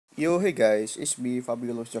Yo, hey guys, it's me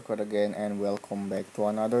Fabulous Joker again, and welcome back to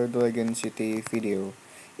another Dragon City video.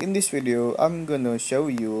 In this video, I'm gonna show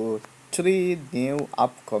you 3 new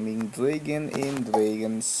upcoming dragon in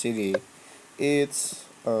Dragon City. It's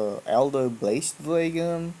Elder Blaze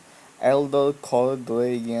Dragon, Elder Core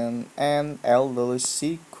Dragon, and Elder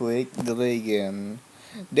Secret Dragon.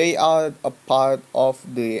 They are a part of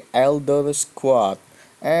the Elder Squad,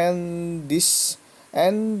 and this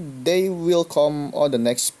and they will come on the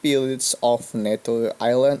next Spirits of Nether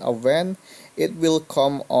Island event. It will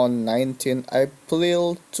come on 19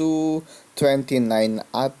 April to 29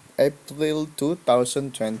 April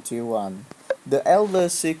 2021. The Elder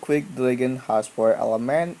Secret Dragon has 4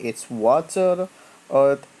 elements. It's water,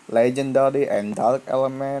 earth, legendary, and dark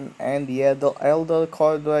element. And the Elder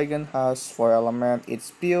Core Dragon has 4 elements. It's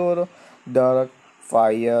pure, dark,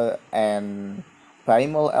 fire, and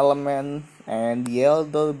primal element. And the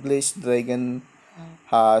Elder Blaze Dragon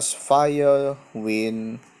has fire,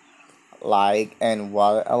 wind, light, and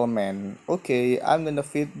water element. Okay, I'm gonna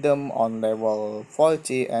fit them on level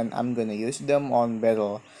 40 and I'm gonna use them on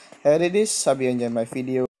battle. Here it is. Hope you enjoy my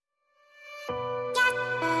video.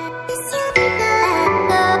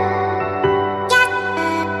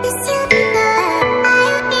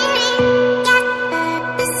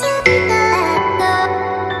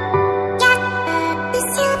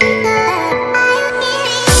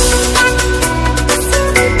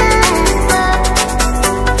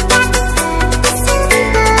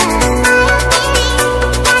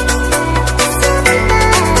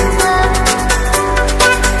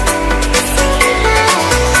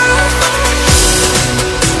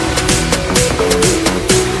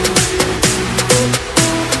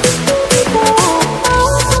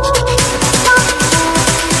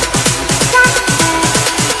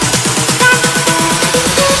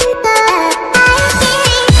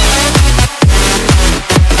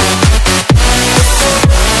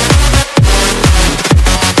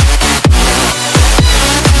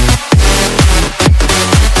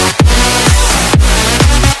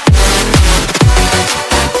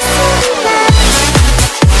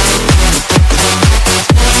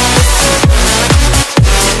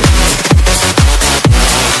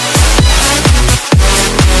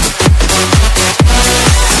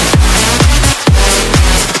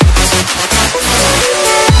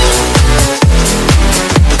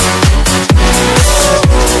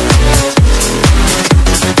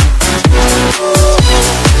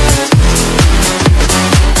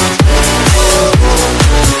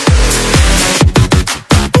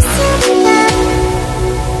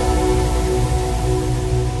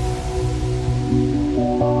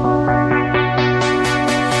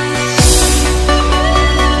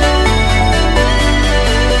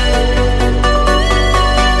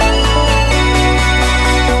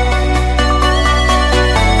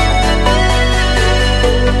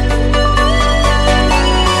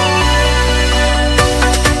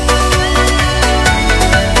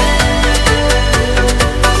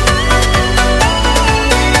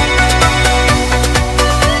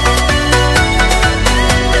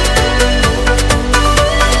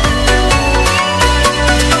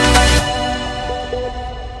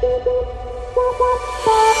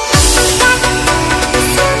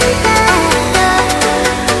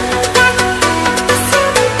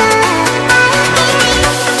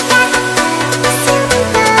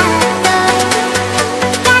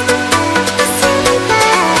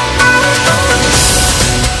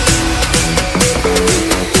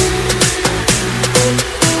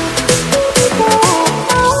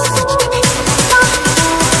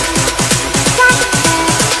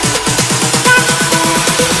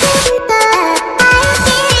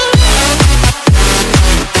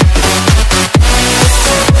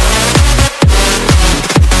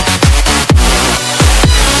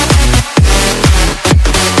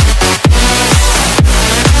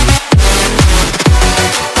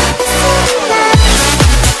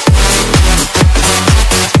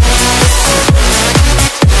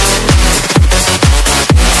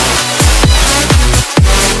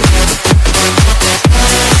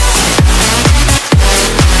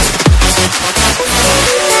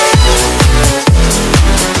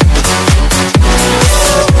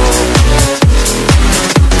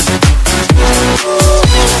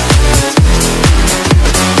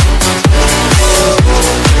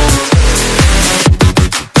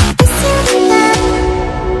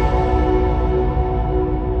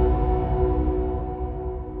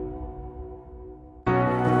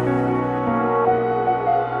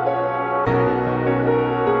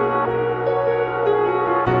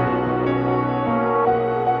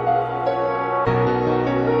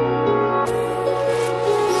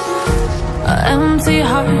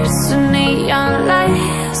 hearts to neon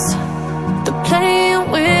lights. They're playing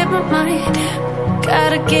with my mind.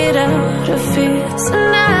 Gotta get out of here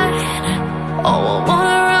tonight. Oh, I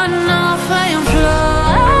wanna run off and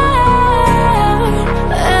fly.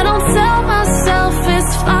 And I'll tell myself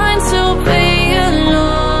it's fine to be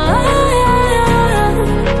alone,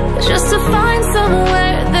 just to find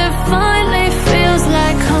somewhere that finally feels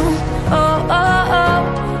like home. Oh, oh, oh.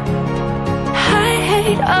 I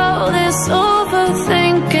hate all this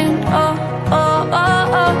overthinking. Oh, oh,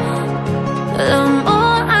 oh, oh. The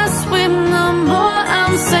more I swim, the more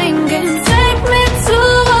I'm sinking. Take me to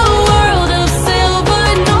a world of silver.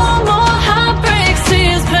 No more heartbreaks,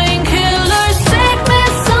 tears, painkillers. Take me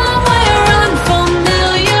somewhere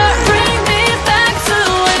unfamiliar. Bring me back to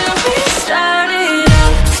where we started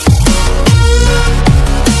out.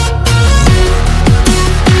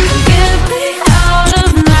 Get me out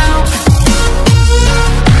of now,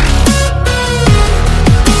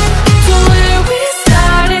 to where we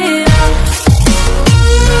started out.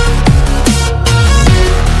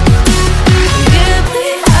 Get me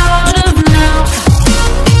out of now,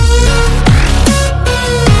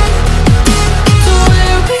 to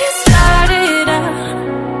where we started out.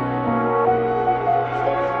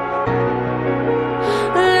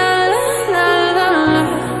 La la la la,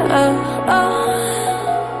 oh, oh.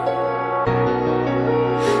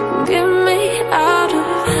 Get me out of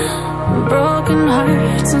broken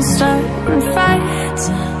hearts and starting fights,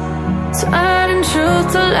 turning truth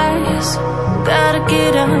to lies. Gotta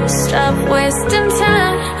get up, stop wasting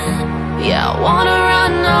time. Yeah, I wanna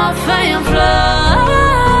run off and fly.